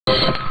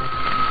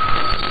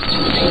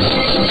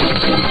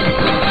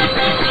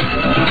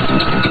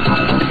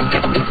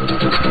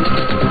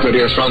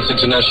Radio France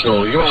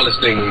International. You are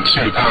listening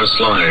to Paris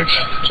Live.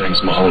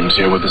 James Mahone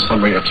here with a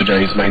summary of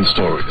today's main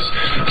stories.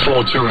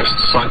 4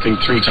 tourists cycling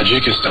through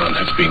Tajikistan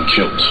have been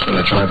killed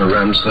when a driver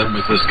rammed them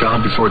with his car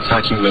before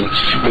attacking them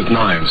with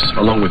knives,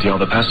 along with the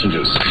other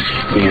passengers.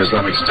 The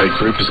Islamic State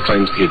group has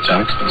claimed the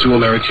attack. 2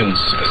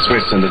 Americans, a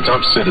Swiss and a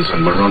Dutch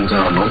citizen, were run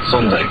down on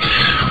Sunday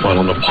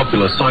while on a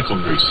popular cycle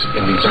route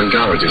in the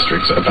Zangara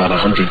district, about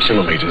 100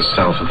 kilometers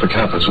south of the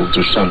capital,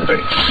 Dushanbe.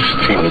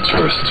 Female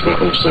tourists were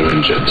also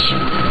injured.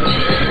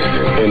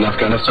 In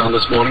Afghanistan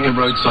this morning, a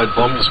roadside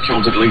bomb has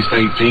killed at least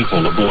 8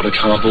 people aboard a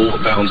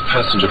Kabul-bound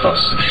passenger bus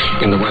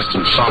in the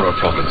western Farah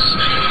province.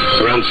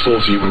 Around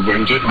 40 were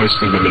wounded,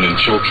 mostly women and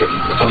children.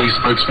 The police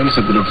spokesman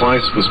said the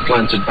device was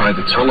planted by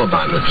the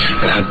Taliban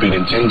and had been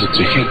intended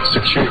to hit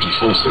security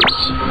forces.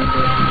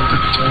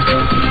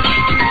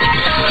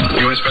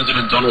 US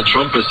President Donald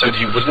Trump has said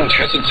he wouldn't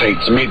hesitate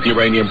to meet the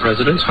Iranian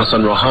President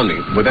Hassan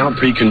Rouhani without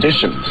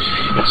precondition.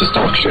 It's a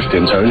stark shift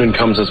in tone and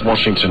comes as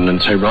Washington and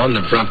Tehran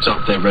have ramped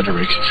up their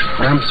rhetoric,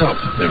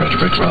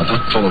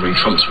 following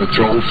Trump's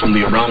withdrawal from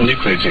the Iran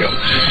nuclear deal.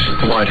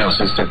 The White House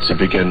is set to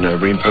begin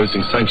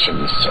reimposing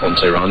sanctions on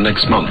Tehran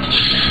next month.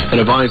 An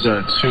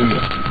advisor to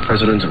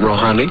President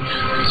Rouhani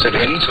said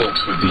any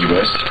talks with the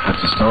US have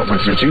to start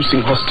with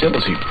reducing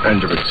hostility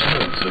and a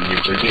return to the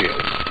nuclear deal.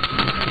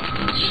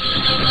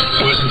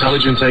 US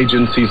intelligence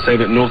agencies say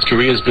that North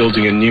Korea is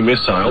building a new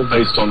missile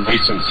based on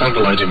recent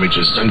satellite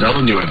images and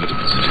other new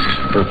evidence.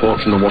 A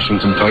report from the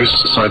Washington Post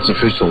cites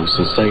officials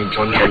as saying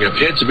Pyongyang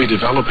appeared to be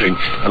developing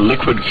a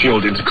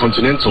liquid-fueled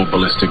intercontinental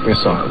ballistic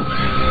missile.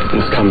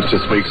 This comes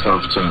just weeks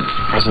after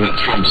President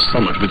Trump's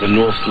summit with the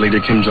North leader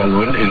Kim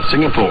Jong-un in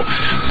Singapore.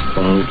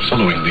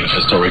 Following the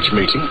historic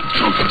meeting,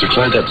 Trump had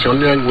declared that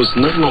Pyongyang was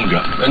no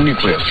longer a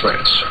nuclear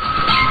threat.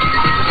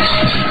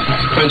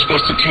 French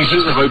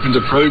prosecutors have opened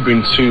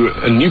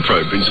a new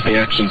probe into the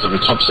actions of a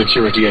top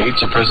security aide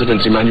to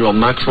President Emmanuel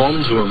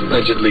Macron, who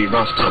allegedly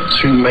roughed up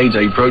 2 May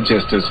Day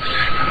protesters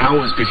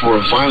hours before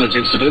a violent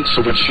incident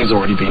for which she's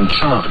already been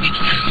charged.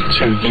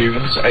 2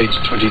 youths,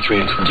 aged 23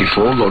 and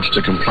 24, lodged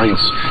a complaint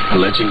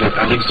alleging that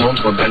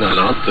Alexandre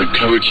Benalla, the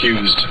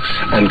co-accused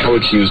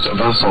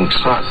Vincent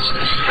Kras,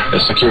 a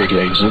security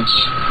agent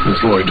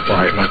employed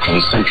by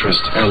Macron's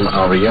centrist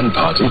LREN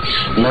party,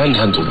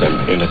 manhandled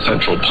them in a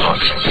central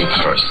park in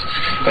Paris.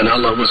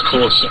 Benalla was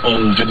caught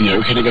on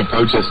video hitting a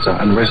protester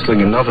and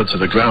wrestling another to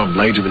the ground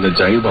later in the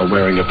day while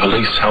wearing a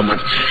police helmet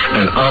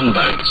and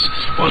armbands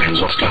while he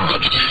was off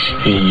guard.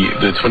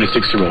 The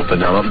 26-year-old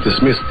Benalla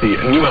dismissed the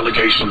new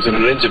allegations in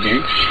an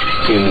interview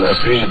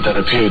that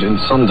appeared in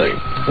Sunday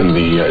in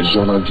the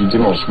Journal du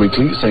Dimanche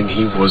Weekly, saying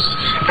he was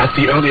at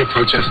the earlier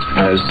protest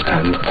as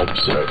an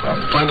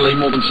observer. Finally,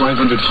 more than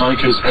 500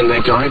 hikers and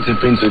their guides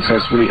have been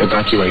successfully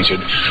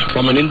evacuated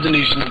from an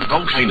Indonesian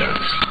volcano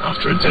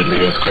after a deadly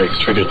earthquake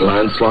triggered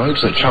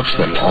landslides that chucked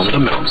them on the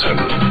mountain.